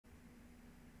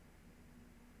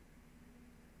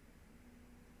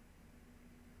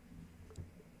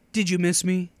Did you miss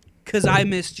me? Because I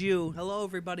missed you. Hello,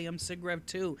 everybody. I'm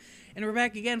SigRev2. And we're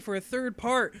back again for a third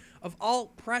part of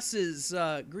Altpress's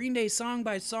Green Day song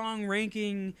by song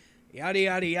ranking, yada,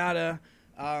 yada, yada.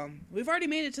 We've already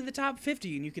made it to the top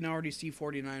 50, and you can already see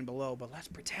 49 below, but let's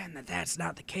pretend that that's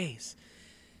not the case.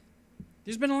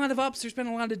 There's been a lot of ups, there's been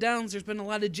a lot of downs, there's been a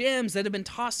lot of jams that have been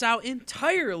tossed out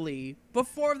entirely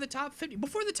before the top 50,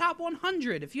 before the top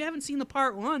 100. If you haven't seen the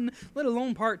part 1, let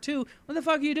alone part 2, what the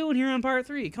fuck are you doing here on part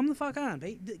 3? Come the fuck on.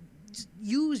 Just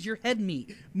use your head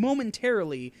meat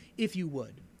momentarily, if you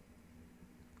would.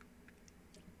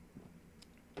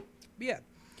 But yeah.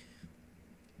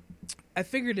 I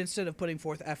figured instead of putting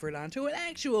forth effort onto an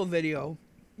actual video,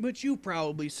 which you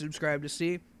probably subscribe to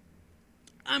see,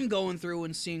 I'm going through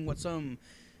and seeing what some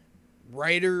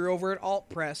writer over at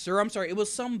Altpress, or I'm sorry, it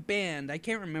was some band, I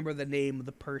can't remember the name of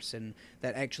the person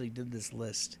that actually did this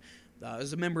list. It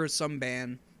was a member of some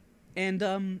band,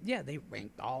 and yeah, they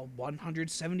ranked all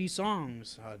 170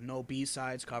 songs, no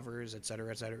B-sides, covers, etc.,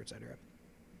 etc., etc.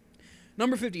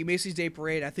 Number 50, Macy's Day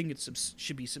Parade. I think it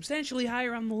should be substantially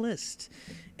higher on the list.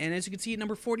 And as you can see at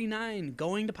number 49,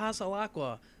 Going to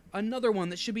Pasalacqua. Another one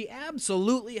that should be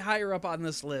absolutely higher up on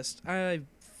this list.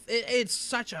 It's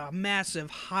such a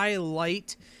massive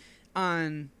highlight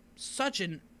on such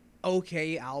an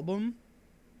okay album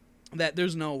that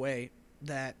there's no way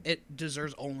that it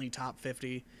deserves only top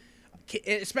 50.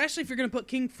 Especially if you're going to put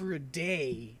King for a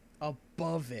Day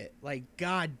above it. Like,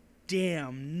 god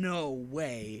damn, no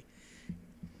way.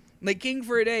 Like, King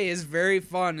for a Day is very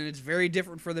fun and it's very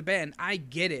different for the band. I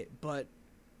get it, but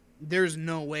there's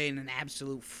no way in an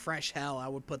absolute fresh hell I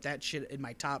would put that shit in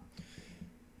my top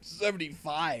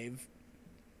 75.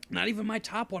 Not even my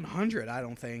top 100, I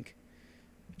don't think.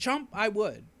 Chump, I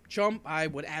would. Chump, I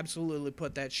would absolutely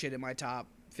put that shit in my top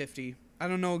 50. I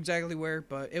don't know exactly where,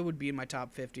 but it would be in my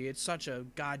top 50. It's such a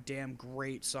goddamn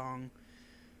great song.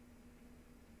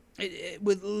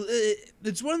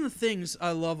 It's one of the things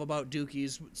I love about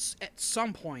Dookies. At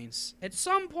some points,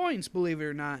 believe it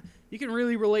or not, you can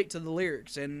really relate to the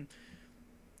lyrics. And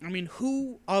I mean,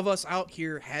 who of us out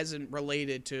here hasn't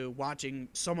related to watching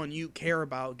someone you care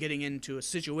about getting into a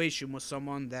situation with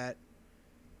someone that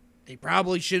they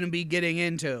probably shouldn't be getting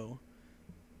into?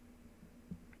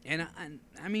 And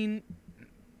I mean,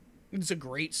 it's a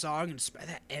great song, and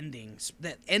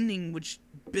that ending which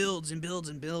builds and builds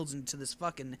and builds into this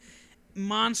fucking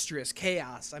monstrous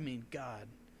chaos. I mean, God,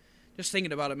 just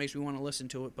thinking about it makes me want to listen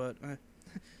to it, but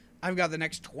I've got the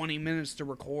next 20 minutes to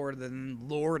record, and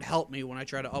Lord help me when I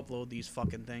try to upload these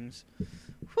fucking things.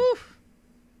 Whew.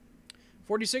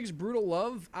 46, Brutal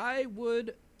Love. I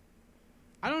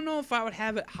don't know if I would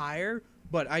have it higher,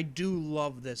 but I do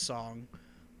love this song.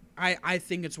 I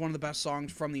think it's one of the best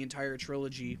songs from the entire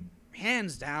trilogy.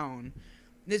 Hands down.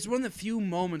 It's one of the few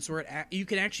moments where you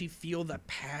can actually feel the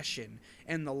passion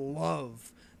and the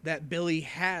love that Billy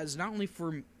has, not only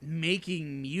for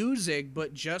making music,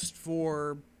 but just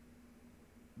for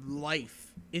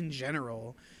life in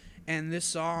general. And this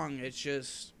song, it's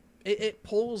just, it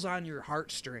pulls on your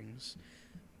heartstrings.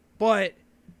 But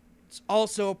it's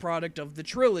also a product of the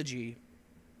trilogy,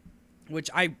 which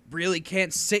I really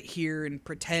can't sit here and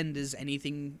pretend is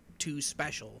anything too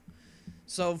special.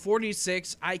 So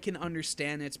 46, I can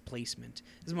understand its placement.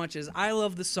 As much as I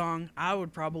love the song, I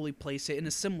would probably place it in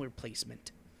a similar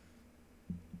placement.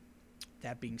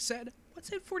 That being said,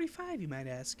 what's at 45, you might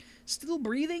ask? Still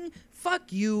Breathing?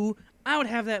 Fuck you. I would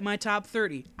have that in my top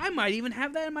 30. I might even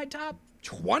have that in my top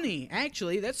 20,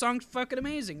 actually. That song's fucking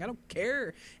amazing. I don't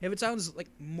care if it sounds like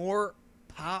more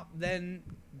pop than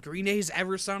Green Day's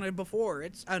ever sounded before.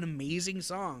 It's an amazing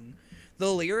song.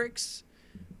 The lyrics,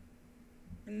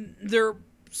 they're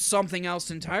something else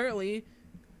entirely.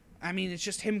 I mean, it's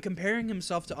just him comparing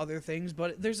himself to other things,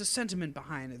 but there's a sentiment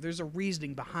behind it. There's a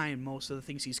reasoning behind most of the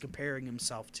things he's comparing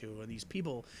himself to, these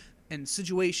people and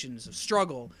situations of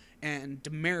struggle and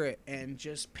demerit and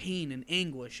just pain and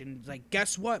anguish. And like,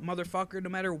 guess what, motherfucker? No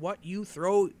matter what you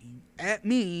throw at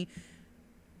me,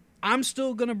 I'm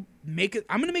still gonna make it.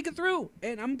 I'm gonna make it through,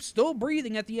 and I'm still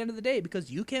breathing at the end of the day because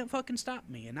you can't fucking stop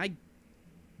me. And I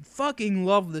fucking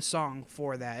love the song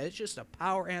for that. It's just a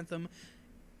power anthem.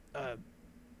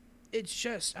 It's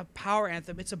just a power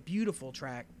anthem. It's a beautiful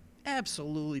track,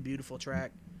 absolutely beautiful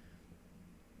track.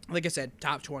 Like I said,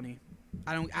 top 20.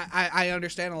 I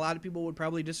understand a lot of people would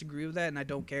probably disagree with that, and I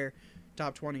don't care.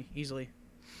 Top 20 easily.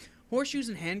 Horseshoes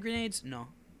and Hand Grenades, no,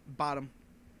 bottom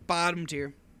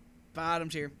tier. Bottom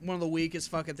tier. One of the weakest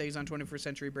fucking things on 21st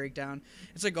Century Breakdown.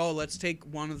 It's like, oh, let's take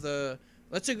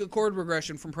a chord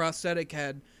progression from Prosthetic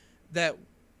Head that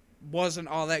wasn't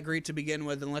all that great to begin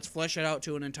with, and let's flesh it out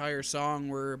to an entire song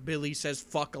where Billy says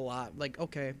fuck a lot. Like,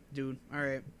 okay, dude, all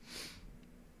right.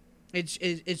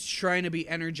 It's trying to be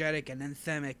energetic and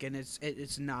anthemic, and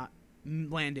it's not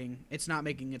landing. It's not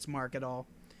making its mark at all.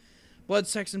 Blood,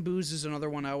 Sex, and Booze is another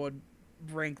one I would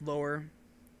rank lower.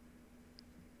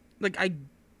 Like, I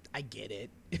get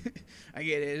it. I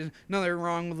get it. Nothing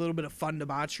wrong with a little bit of fun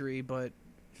debauchery, but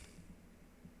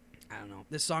I don't know.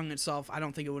 This song itself, I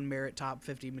don't think it would merit top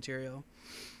 50 material.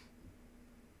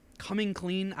 Coming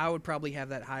Clean, I would probably have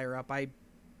that higher up. I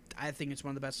think it's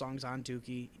one of the best songs on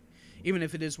Dookie. Even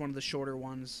if it is one of the shorter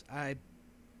ones.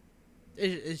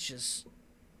 It's just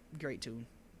great tune.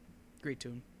 Great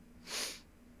tune.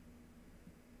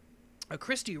 A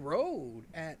Christie Road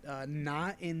at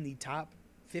not in the top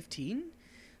 15.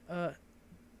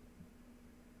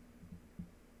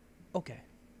 Okay.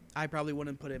 I probably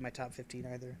wouldn't put it in my top 15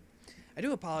 either. I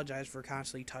do apologize for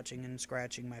constantly touching and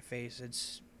scratching my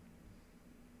face.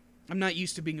 I'm not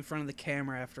used to being in front of the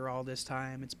camera after all this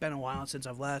time. It's been a while since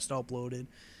I've last uploaded.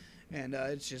 And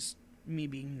it's just me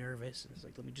being nervous. It's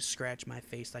like, let me just scratch my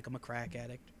face like I'm a crack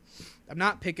addict. I'm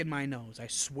not picking my nose, I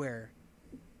swear.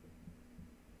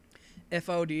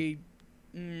 FOD,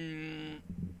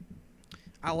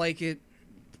 I like it.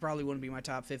 Probably wouldn't be my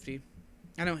top 50.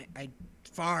 I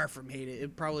far from hate it.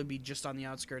 It'd probably be just on the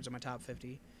outskirts of my top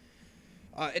 50.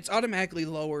 It's automatically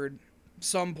lowered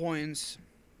some points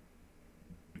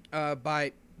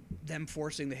by them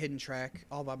forcing the hidden track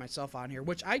All By Myself on here,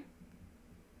 which I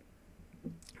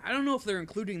don't know if they're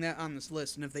including that on this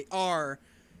list, and if they are,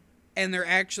 and they're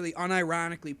actually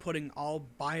unironically putting All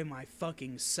By My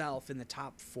Fucking Self in the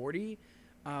top 40,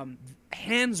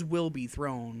 hands will be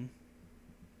thrown.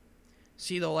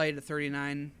 See the Light at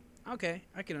 39. Okay,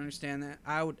 I can understand that.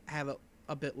 I would have it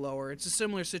a bit lower. It's a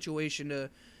similar situation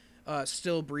to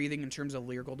Still Breathing in terms of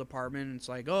lyrical department. It's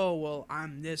like, oh, well,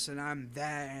 I'm this and I'm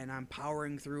that, and I'm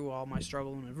powering through all my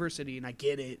struggle and adversity, and I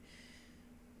get it.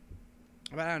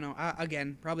 But I don't know.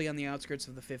 Again, probably on the outskirts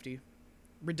of the 50.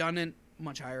 Redundant,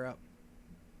 much higher up.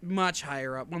 Much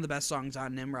higher up. One of the best songs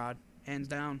on Nimrod. Hands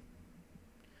down.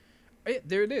 Oh, yeah,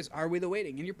 there it is. Are We the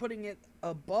Waiting? And you're putting it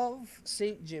above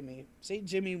St. Jimmy. St.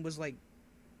 Jimmy was like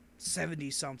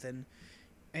 70-something.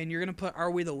 And you're going to put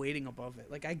Are We the Waiting above it.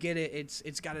 Like, I get it.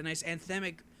 It's got a nice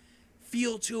anthemic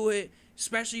feel to it.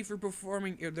 Especially for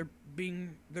performing.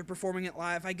 They're performing it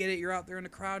live. I get it. You're out there in the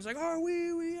crowd. It's like, are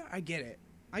we? I get it.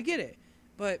 I get it.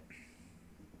 But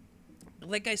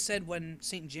like I said when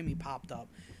St. Jimmy popped up,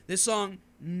 this song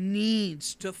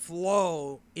needs to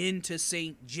flow into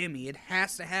St. Jimmy. It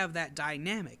has to have that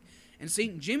dynamic. And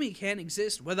St. Jimmy can't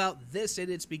exist without this at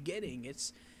its beginning.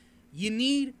 You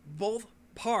need both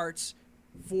parts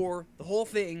for the whole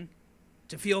thing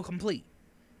to feel complete.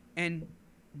 And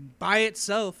by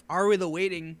itself, Are We the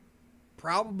Waiting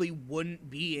probably wouldn't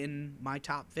be in my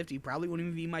top 50. Probably wouldn't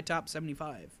even be in my top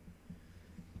 75.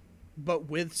 But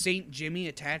with St. Jimmy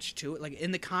attached to it, like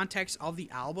in the context of the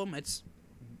album, it's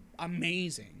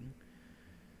amazing.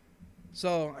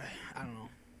 So, I don't know.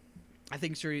 I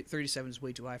think 37 is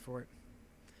way too high for it.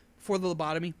 For the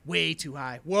Lobotomy, way too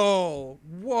high. Whoa,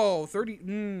 30,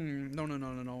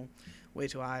 no. Way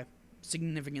too high.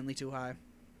 Significantly too high.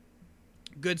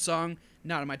 Good song,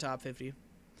 not in my top 50.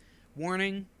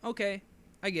 Warning, okay,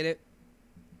 I get it.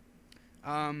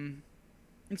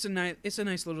 It's a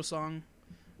nice little song.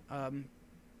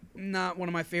 Not one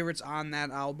of my favorites on that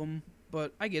album,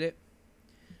 but I get it.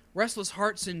 Restless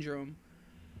Heart Syndrome.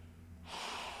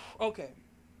 Okay.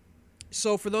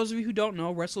 So for those of you who don't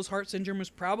know, Restless Heart Syndrome is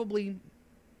probably,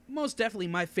 most definitely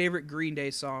my favorite Green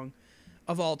Day song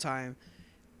of all time.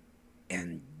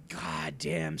 And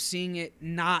goddamn, seeing it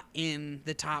not in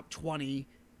the top 20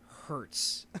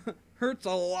 hurts. Hurts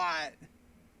a lot.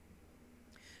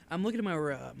 I'm looking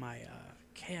at my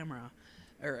camera,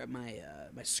 or at my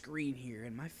screen here,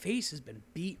 and my face has been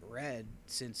beat red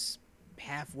since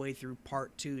halfway through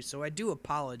part 2, so I do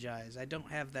apologize. I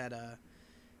don't have that,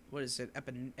 what is it,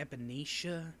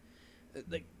 epinacea?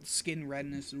 Like, skin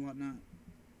redness and whatnot.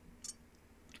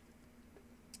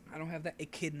 I don't have that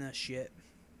echidna shit.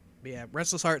 But yeah,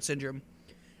 Restless Heart Syndrome,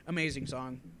 amazing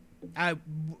song.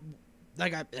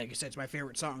 Like I said, it's my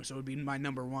favorite song, so it would be my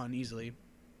number 1 easily.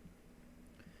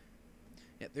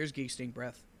 Yeah, there's Geek Stink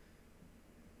Breath.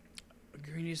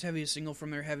 Green Day's heaviest single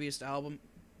from their heaviest album.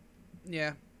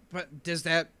 Yeah, but does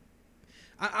that...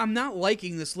 I'm not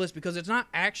liking this list because it's not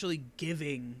actually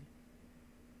giving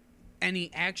any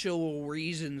actual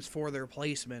reasons for their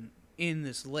placement in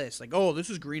this list. Like, oh, this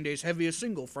is Green Day's heaviest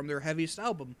single from their heaviest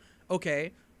album.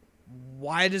 Okay,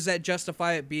 why does that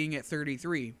justify it being at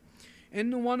 33?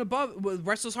 And the one above, with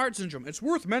Restless Heart Syndrome. It's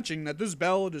worth mentioning that this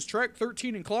ballad is track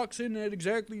 13 and clocks in at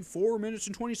exactly 4 minutes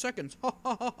and 20 seconds. Ha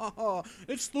ha ha ha ha.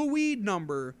 It's the weed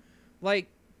number. Like,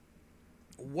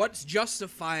 what's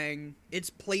justifying its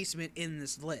placement in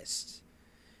this list?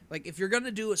 Like, if you're going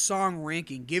to do a song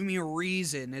ranking, give me a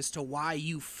reason as to why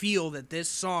you feel that this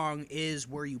song is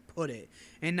where you put it.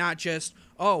 And not just,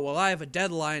 oh, well, I have a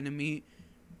deadline to meet,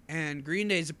 and Green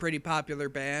Day's a pretty popular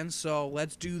band, so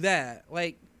let's do that.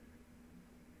 Like,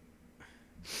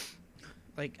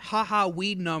 haha,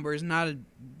 weed number is not a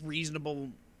reasonable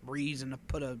reason to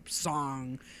put a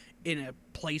song in a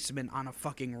placement on a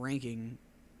fucking ranking.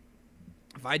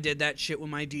 If I did that shit with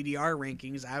my DDR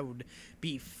rankings, I would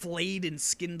be flayed and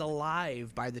skinned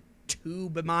alive by the 2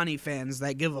 Bimani fans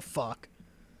that give a fuck.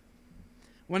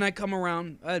 When I come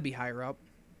around, I'd be higher up.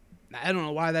 I don't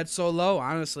know why that's so low,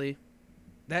 honestly.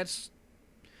 That's,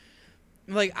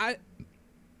 like,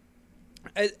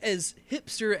 as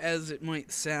hipster as it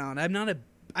might sound, I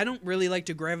don't really like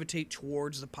to gravitate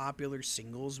towards the popular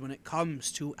singles when it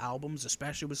comes to albums,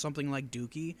 especially with something like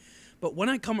Dookie. But when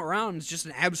I come around, it's just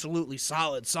an absolutely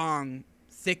solid song,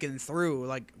 thick and through.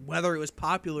 Like, whether it was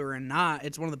popular or not,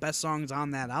 it's one of the best songs on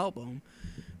that album.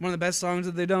 One of the best songs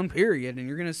that they've done, period. And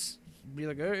you're gonna be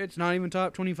like, oh, it's not even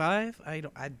top 25? I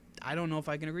don't know if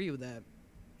I can agree with that.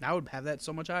 I would have that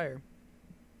so much higher.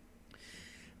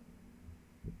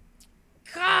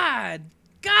 God!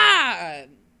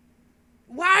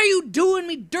 Why are you doing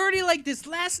me dirty like this?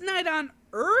 Last Night on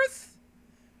Earth?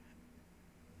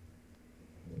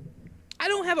 I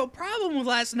don't have a problem with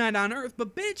Last Night on Earth,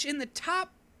 but bitch, in the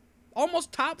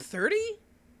almost top 30?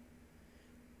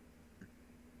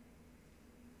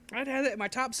 I'd have it in my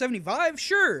top 75,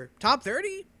 sure. Top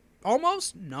 30?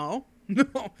 Almost? No.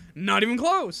 No, not even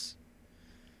close.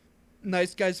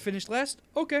 Nice Guys finished last?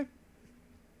 Okay.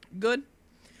 Good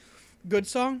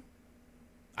song.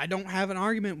 I don't have an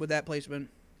argument with that placement.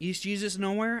 East Jesus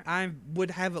Nowhere, I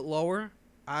would have it lower.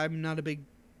 I'm not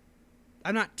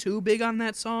too big on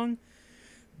that song,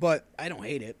 but I don't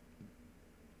hate it.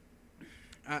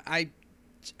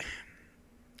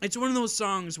 It's one of those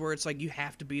songs where it's like you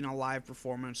have to be in a live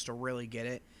performance to really get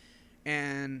it.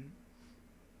 And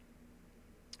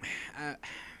I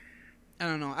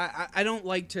don't know. I don't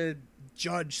like to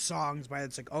judge songs by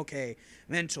it's like, okay,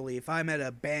 mentally, if I'm at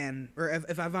a band or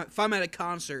if I'm at a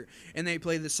concert and they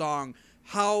play the song,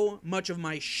 how much of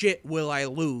my shit will I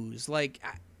lose? Like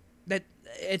that,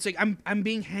 it's like I'm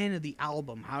being handed the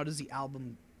album. How does the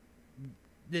album,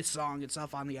 this song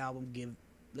itself on the album, give,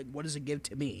 like, what does it give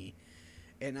to me?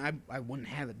 And I wouldn't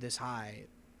have it this high.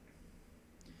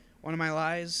 One of My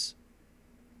Lies.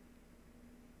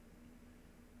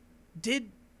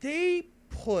 Did they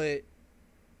put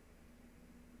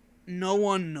No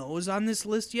One Knows on this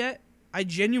list yet? I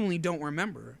genuinely don't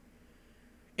remember.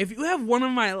 If you have One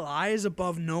of My Lies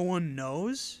above No One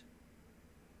Knows,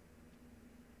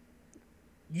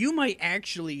 you might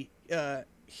actually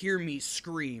hear me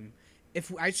scream.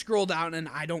 If I scroll down and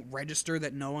I don't register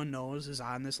that No One Knows is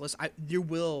on this list, you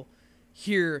will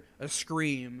hear a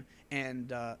scream,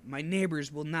 and my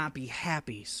neighbors will not be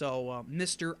happy. So,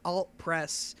 Mr.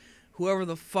 Altpress, whoever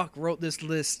the fuck wrote this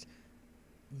list,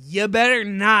 you better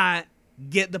not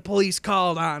get the police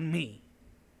called on me.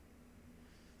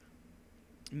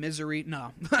 Misery,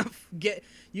 no.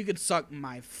 You could suck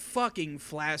my fucking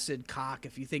flaccid cock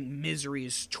if you think Misery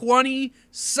is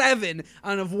 27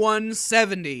 out of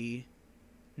 170.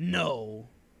 No.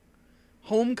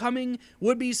 Homecoming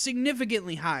would be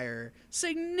significantly higher.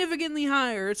 Significantly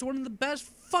higher. It's one of the best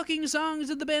fucking songs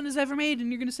that the band has ever made,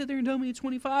 and you're gonna sit there and tell me it's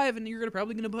 25, and you're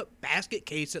probably gonna put Basket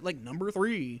Case at, like, number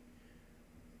 3.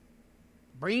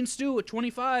 Brain Stew at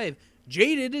 25.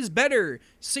 Jaded is better.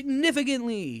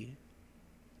 Significantly.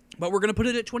 But we're gonna put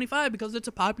it at 25 because it's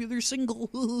a popular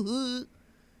single.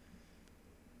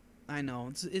 I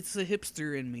know, it's the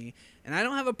hipster in me. And I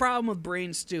don't have a problem with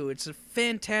Brain Stew. It's a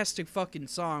fantastic fucking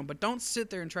song, but don't sit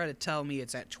there and try to tell me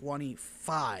it's at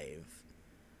 25.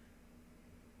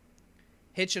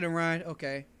 Hitchin' a Ride,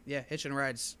 okay. Yeah, Hitchin' a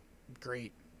Ride's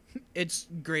great. It's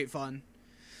great fun.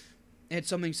 It's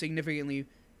something significantly...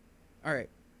 Alright,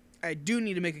 I do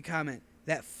need to make a comment.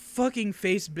 That fucking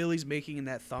face Billy's making in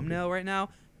that thumbnail right now,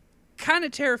 kind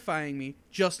of terrifying me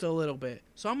just a little bit.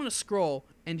 So I'm going to scroll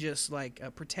and just, like,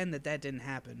 pretend that didn't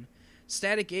happen.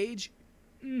 Static Age?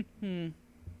 Yeah,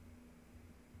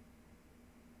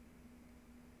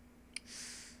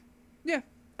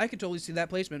 I could totally see that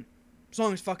placement.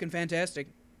 Song is fucking fantastic.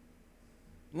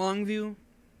 Longview?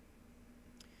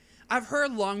 I've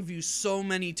heard Longview so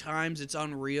many times it's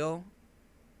unreal.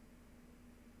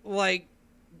 Like,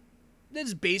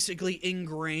 that's basically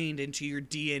ingrained into your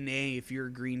DNA if you're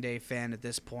a Green Day fan at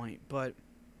this point. But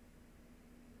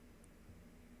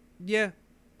yeah,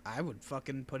 I would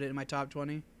fucking put it in my top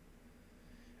 20.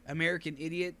 American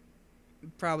Idiot,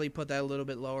 probably put that a little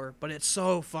bit lower, but it's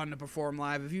so fun to perform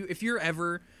live. If you're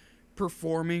ever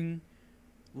performing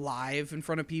live in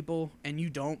front of people and you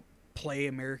don't play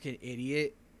American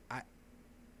Idiot,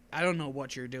 I don't know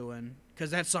what you're doing,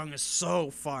 because that song is so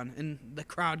fun and the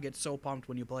crowd gets so pumped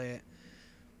when you play it.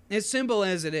 As simple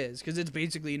as it is, because it's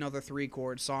basically another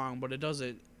 3-chord song, but it does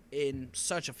it in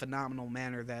such a phenomenal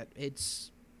manner that it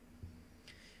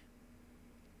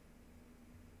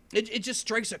just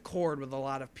strikes a chord with a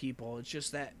lot of people. It's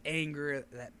just that anger,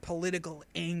 that political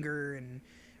anger and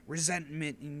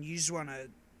resentment, and you just want to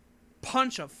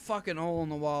punch a fucking hole in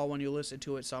the wall when you listen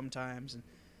to it sometimes. And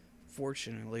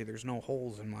fortunately, there's no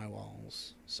holes in my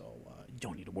walls, so you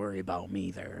don't need to worry about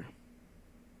me there.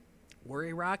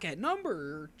 Worry Rock at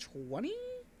number 20?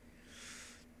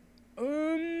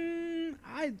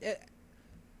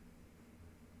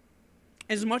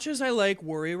 As much as I like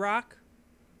Worry Rock,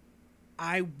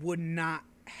 I would not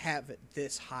have it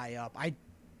this high up.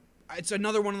 It's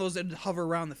another one of those that hover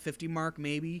around the 50 mark,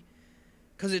 maybe,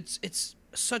 because it's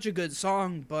such a good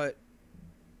song, but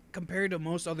compared to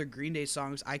most other Green Day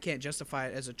songs, I can't justify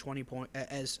it as a 20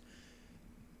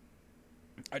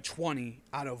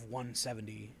 out of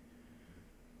 170.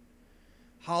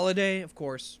 Holiday, of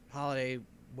course. Holiday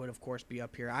would, of course, be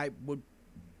up here. I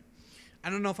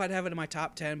don't know if I'd have it in my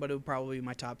top 10, but it would probably be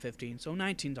my top 15. So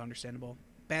 19's understandable.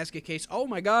 Basket Case. Oh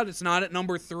my god, it's not at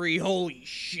number 3. Holy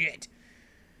shit.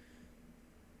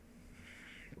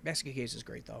 Basket Case is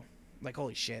great, though. Like,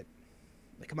 holy shit.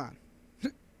 Like, come on.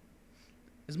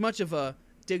 As much of a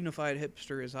dignified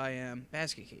hipster as I am,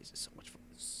 Basket Case is so much fun.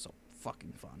 It's so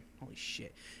fucking fun. Holy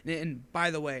shit. And by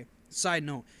the way, side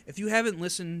note, if you haven't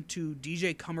listened to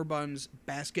DJ Cummerbund's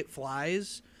Basket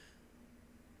Flies,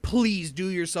 please do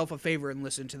yourself a favor and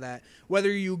listen to that.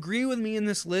 Whether you agree with me in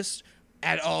this list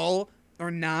at all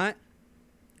or not,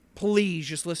 please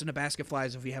just listen to Basket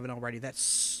Flies if you haven't already.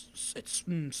 It's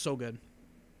so good.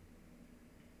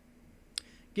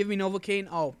 Give Me Novocaine.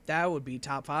 Oh, that would be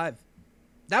top 5.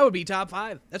 That would be top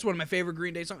 5. That's one of my favorite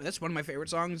Green Day songs. That's one of my favorite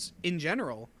songs in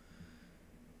general.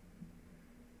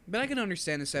 But I can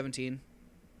understand the 17.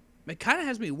 It kind of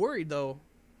has me worried, though.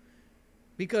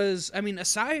 Because, I mean,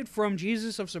 aside from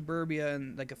Jesus of Suburbia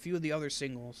and, like, a few of the other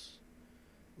singles,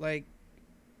 like,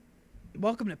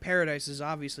 Welcome to Paradise is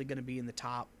obviously going to be in the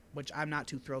top, which I'm not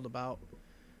too thrilled about.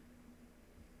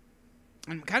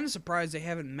 I'm kind of surprised they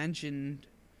haven't mentioned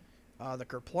the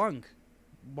Kerplunk,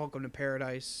 Welcome to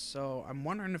Paradise, so I'm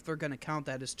wondering if they're going to count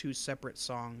that as 2 separate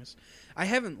songs. I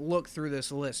haven't looked through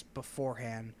this list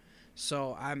beforehand,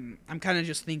 so I'm kind of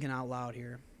just thinking out loud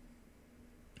here.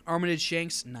 Armitage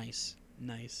Shanks, nice,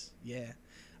 yeah.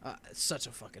 Such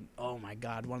a fucking, oh my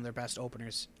god, one of their best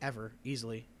openers ever,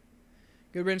 easily.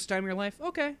 Good Riddance, Time of Your Life,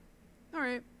 okay,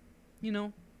 alright. You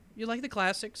know, you like the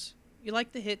classics, you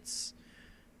like the hits.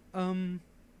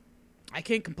 I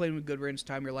can't complain with Good Riddance,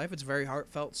 Time of Your Life. It's a very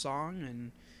heartfelt song,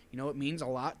 and, you know, it means a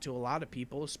lot to a lot of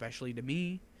people, especially to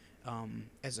me.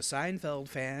 As a Seinfeld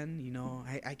fan, you know,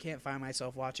 I can't find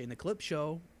myself watching the clip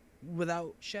show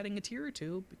without shedding a tear or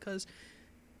two, because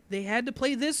they had to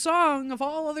play this song of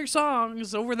all other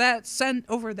songs over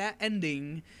that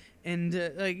ending, and,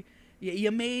 like,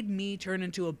 you made me turn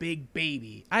into a big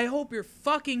baby. I hope you're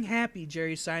fucking happy,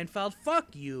 Jerry Seinfeld.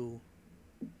 Fuck you.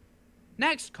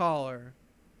 Next caller.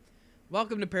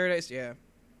 Welcome to Paradise, yeah.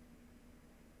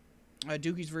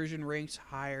 Dookie's version ranks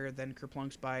higher than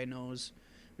Kerplunk's by a nose.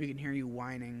 We can hear you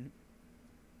whining.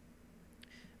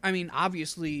 I mean,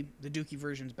 obviously, the Dookie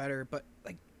version's better, but,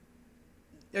 like,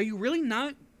 are you really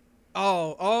not?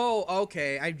 Oh,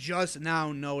 okay. I just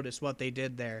now noticed what they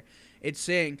did there. It's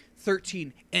saying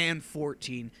 13 and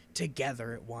 14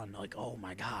 together at one. Like, oh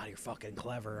my god, you're fucking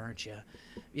clever, aren't you?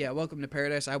 Yeah, Welcome to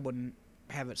Paradise, I wouldn't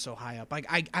have it so high up.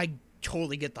 I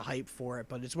totally get the hype for it,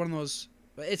 but it's one of those,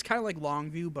 it's kind of like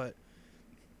Longview, but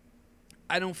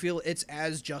I don't feel it's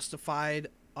as justified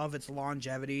of its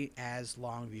longevity as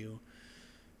Longview.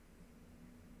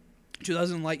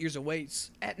 2000 Light Years Away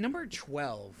at number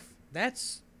 12.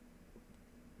 That's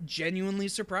genuinely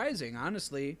surprising,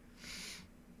 honestly.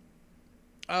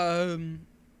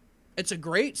 It's a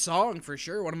great song for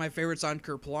sure. One of my favorites on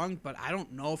Kerplunk, but I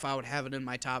don't know if I would have it in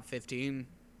my top 15.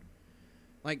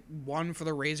 Like, one for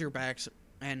the Razorbacks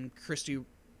and Christie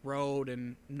Road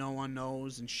and No One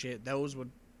Knows and shit. Those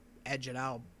would edge it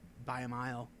out by a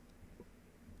mile.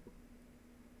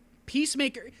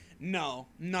 Peacemaker. No.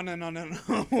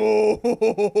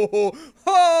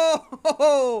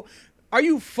 Oh. Are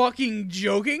you fucking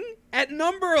joking? At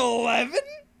number 11?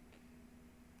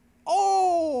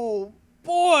 Oh,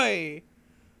 boy.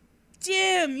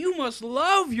 Damn, you must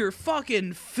love your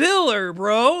fucking filler,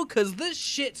 bro, because this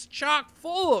shit's chock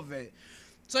full of it.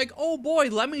 It's like, oh boy,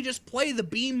 let me just play the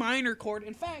B minor chord.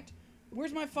 In fact,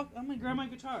 where's my I'm gonna grab my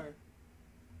guitar.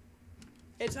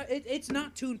 It's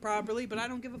not tuned properly, but I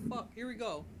don't give a fuck. Here we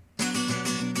go.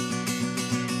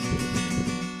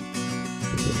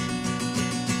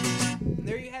 And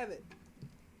there you have it.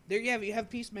 There you have it. You have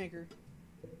Peacemaker.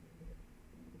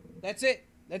 That's it.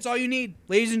 That's all you need,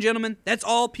 ladies and gentlemen. That's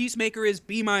all Peacemaker is,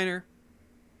 B minor.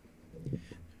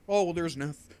 Oh, well, there's an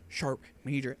F sharp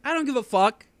major. I don't give a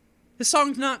fuck. This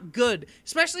song's not good,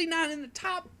 especially not in the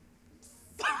top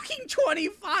fucking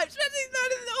 25, especially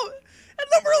not at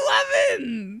number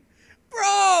 11.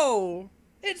 Bro,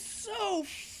 it's so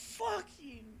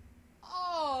fucking,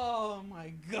 oh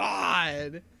my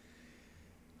god.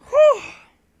 Whew.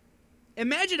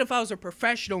 Imagine if I was a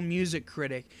professional music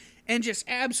critic and just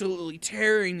absolutely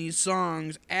tearing these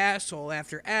songs asshole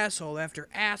after asshole after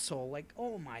asshole. Like,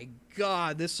 oh my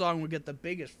god, this song would get the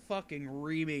biggest fucking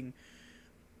reaming.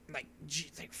 Like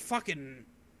fucking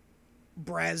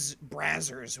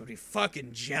brazzers would be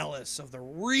fucking jealous of the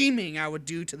reaming I would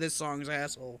do to this song's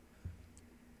asshole.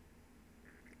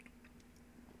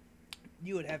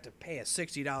 You would have to pay a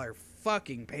 $60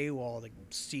 fucking paywall to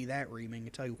see that reaming, I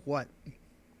tell you what.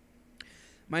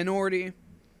 Minority,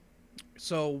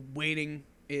 so Waiting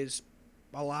is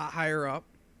a lot higher up,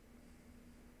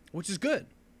 which is good.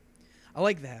 I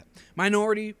like that.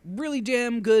 Minority, really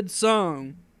damn good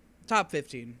song. Top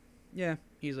 15. Yeah,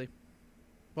 easily.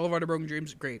 Boulevard of Broken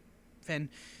Dreams, great. Fan.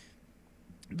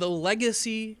 The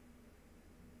legacy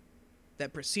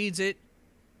that precedes it,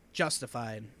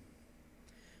 justified.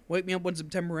 Wake Me Up When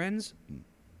September Ends.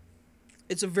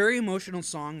 It's a very emotional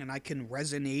song, and I can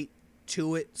resonate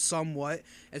to it somewhat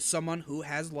as someone who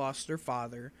has lost their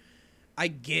father. I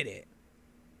get it.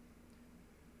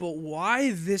 But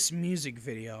why this music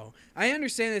video? I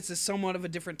understand it's somewhat of a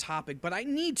different topic, but I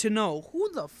need to know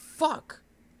who the fuck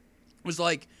was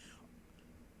like,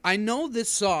 I know this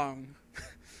song.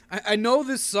 I know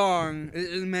this song.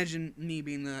 Imagine me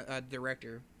being the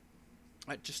director,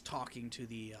 just talking to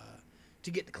the to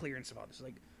get the clearance about this.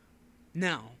 Like,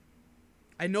 now,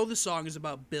 I know the song is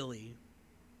about Billy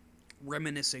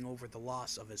reminiscing over the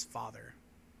loss of his father.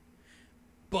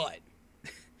 But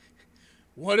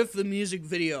what if the music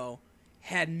video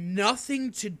had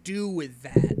nothing to do with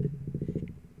that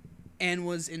and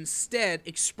was instead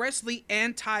expressly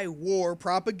anti-war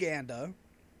propaganda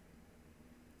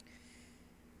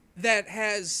that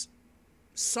has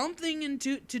something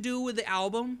to do with the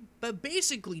album, but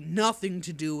basically nothing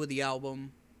to do with the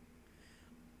album?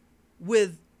 We're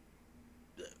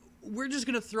just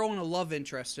going to throw in a love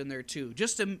interest in there too,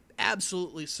 just to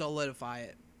absolutely solidify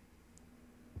it.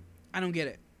 I don't get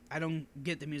it. I don't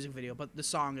get the music video, but the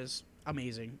song is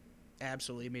amazing.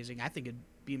 Absolutely amazing. I think it'd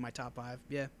be in my top 5.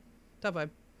 Yeah, top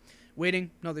 5. Waiting,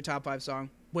 another top 5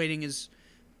 song. Waiting is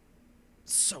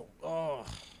so,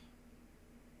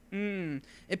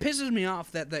 It pisses me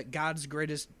off that God's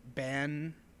Greatest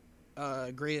Band,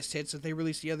 Greatest Hits that they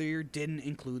released the other year didn't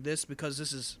include this, because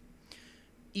this is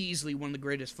easily one of the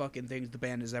greatest fucking things the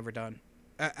band has ever done.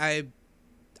 I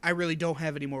really don't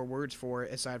have any more words for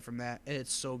it aside from that.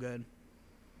 It's so good.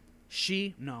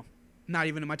 No, not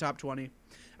even in my top 20.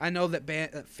 I know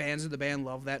that fans of the band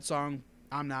love that song.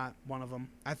 I'm not one of them.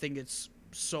 I think it's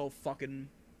so fucking,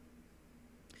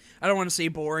 I don't want to say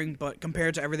boring, but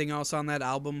compared to everything else on that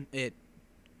album, it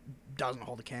doesn't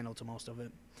hold a candle to most of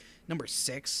it. Number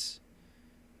 6.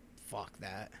 Fuck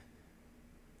that.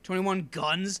 21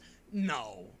 Guns?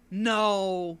 No.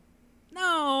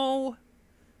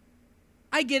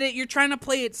 I get it, you're trying to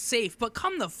play it safe, but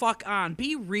come the fuck on.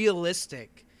 Be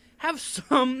realistic. Have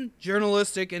some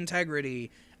journalistic integrity,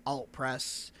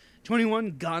 Altpress.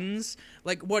 21 Guns?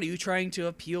 Like, what, are you trying to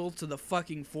appeal to the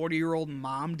fucking 40-year-old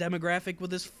mom demographic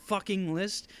with this fucking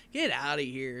list? Get out of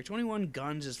here. 21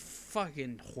 Guns is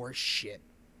fucking horse shit.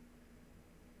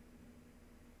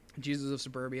 Jesus of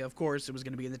Suburbia, of course, it was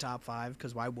going to be in the top 5,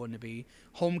 because why wouldn't it be?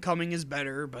 Homecoming is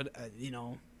better, but,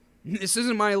 this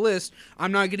isn't my list.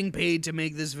 I'm not getting paid to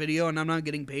make this video, and I'm not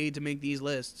getting paid to make these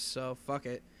lists, so fuck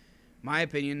it. My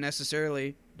opinion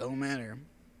necessarily don't matter.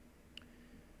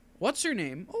 What's her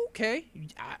name? Okay.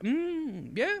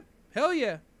 Yeah. Hell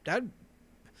yeah.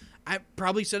 I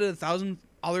probably said it 1,000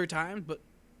 other times, but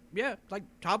yeah, like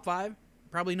top 5.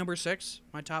 Probably number 6,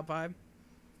 my top 5.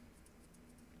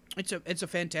 It's a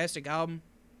fantastic album.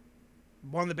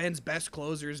 One of the band's best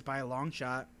closers by a long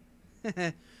shot.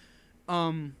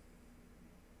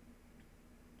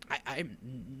 I'm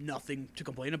nothing to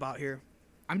complain about here.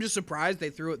 I'm just surprised they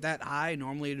threw it that high.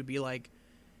 Normally it'd be like,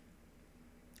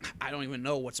 I don't even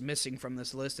know what's missing from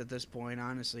this list at this point,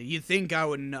 honestly. You'd think I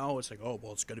would know. It's like, oh,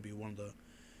 well, it's going to be one of the...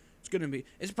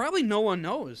 It's probably No One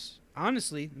Knows.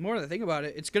 Honestly, the more I think about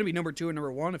it, it's going to be number 2 or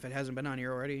number 1 if it hasn't been on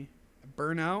here already.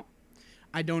 Burnout.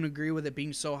 I don't agree with it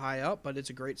being so high up, but it's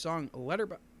a great song.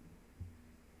 Woo!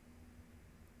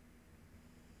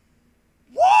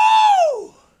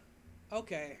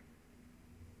 Okay.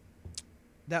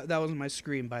 That was my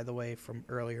scream, by the way, from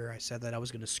earlier. I said that I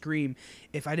was going to scream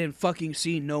if I didn't fucking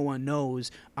see No One Knows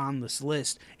on this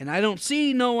list. And I don't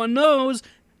see No One Knows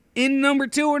in number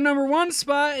 2 or number 1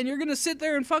 spot. And you're going to sit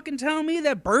there and fucking tell me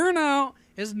that Burnout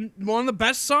is one of the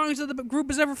best songs that the group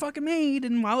has ever fucking made.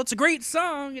 And while it's a great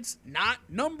song, it's not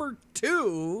number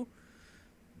 2.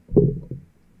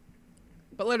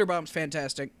 But Letterbomb's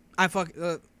fantastic. I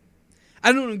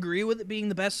don't agree with it being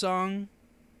the best song.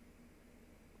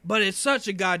 But it's such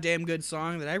a goddamn good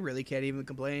song that I really can't even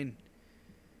complain.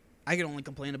 I can only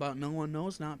complain about No One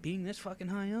Knows not being this fucking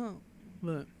high up.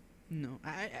 But, no.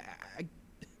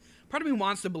 Part of me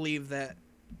wants to believe that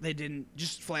they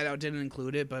just flat out didn't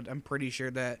include it, but I'm pretty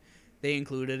sure that they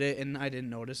included it and I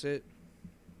didn't notice it.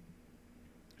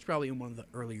 It's probably in one of the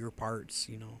earlier parts,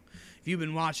 you know. If you've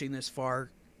been watching this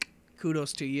far,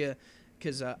 kudos to you,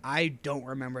 because I don't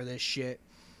remember this shit.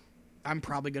 I'm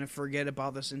probably going to forget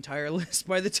about this entire list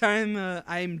by the time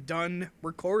I'm done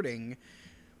recording.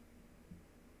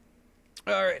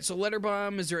 Alright, so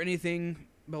Letterbomb, is there anything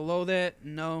below that?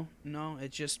 No,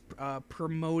 it's just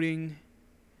promoting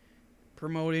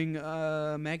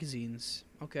magazines.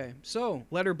 Okay, so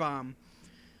Letterbomb.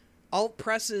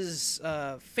 Altpress's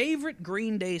favorite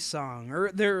Green Day song,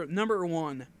 or their number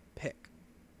 1 pick.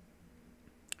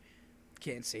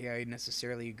 Can't say I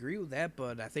necessarily agree with that,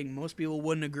 but I think most people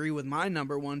wouldn't agree with my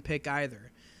number 1 pick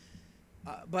either.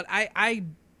 But I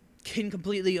can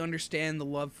completely understand the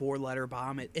love for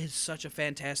Letterbomb. It is such a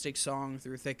fantastic song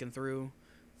through thick and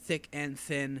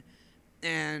thin,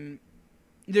 and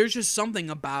there's just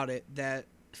something about it that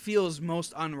feels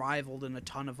most unrivaled in a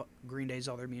ton of Green Day's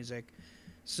other music.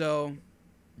 So,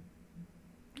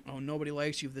 oh, nobody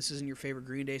likes you if this isn't your favorite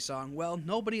Green Day song. Well,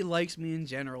 nobody likes me in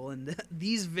general, and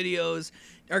these videos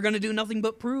are going to do nothing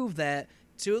but prove that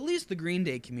to at least the Green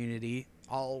Day community,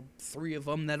 all 3 of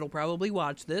them that'll probably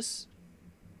watch this.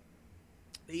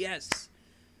 But yes,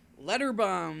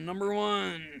 Letterbomb, number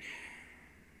 1.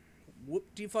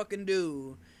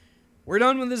 Whoop-de-fucking-do. We're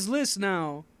done with this list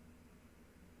now.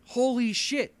 Holy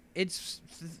shit.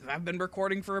 I've been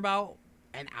recording for about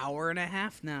an hour and a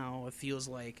half now, it feels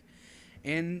like.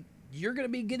 And you're going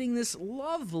to be getting this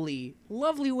lovely,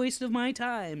 lovely waste of my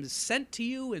time sent to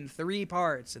you in 3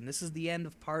 parts. And this is the end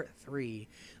of part 3.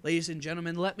 Ladies and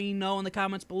gentlemen, let me know in the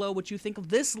comments below what you think of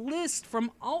this list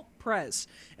from Altpress.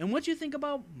 And what you think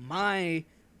about my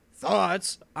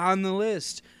thoughts on the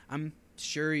list. I'm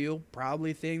sure you'll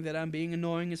probably think that I'm being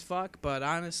annoying as fuck. But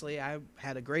honestly, I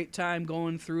had a great time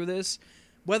going through this.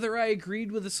 Whether I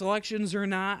agreed with the selections or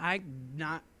not, I'm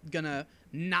not going to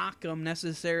knock them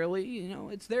necessarily. You know,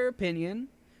 it's their opinion.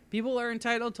 People are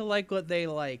entitled to like what they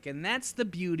like, and that's the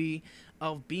beauty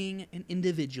of being an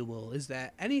individual, is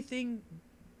that anything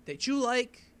that you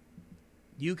like,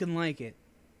 you can like it,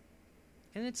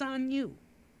 and it's on you.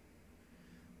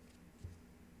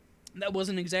 That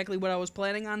wasn't exactly what I was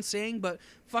planning on saying, but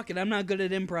fuck it, I'm not good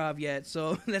at improv yet,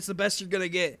 so that's the best you're gonna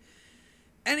get.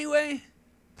 Anyway,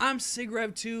 I'm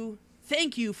SigRev2.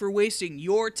 Thank you for wasting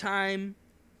your time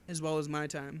as well as my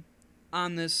time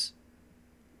on this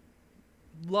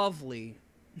lovely,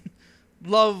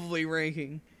 lovely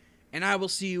ranking. And I will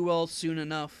see you all soon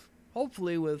enough,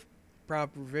 hopefully with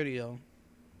proper video.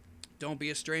 Don't be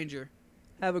a stranger.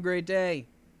 Have a great day.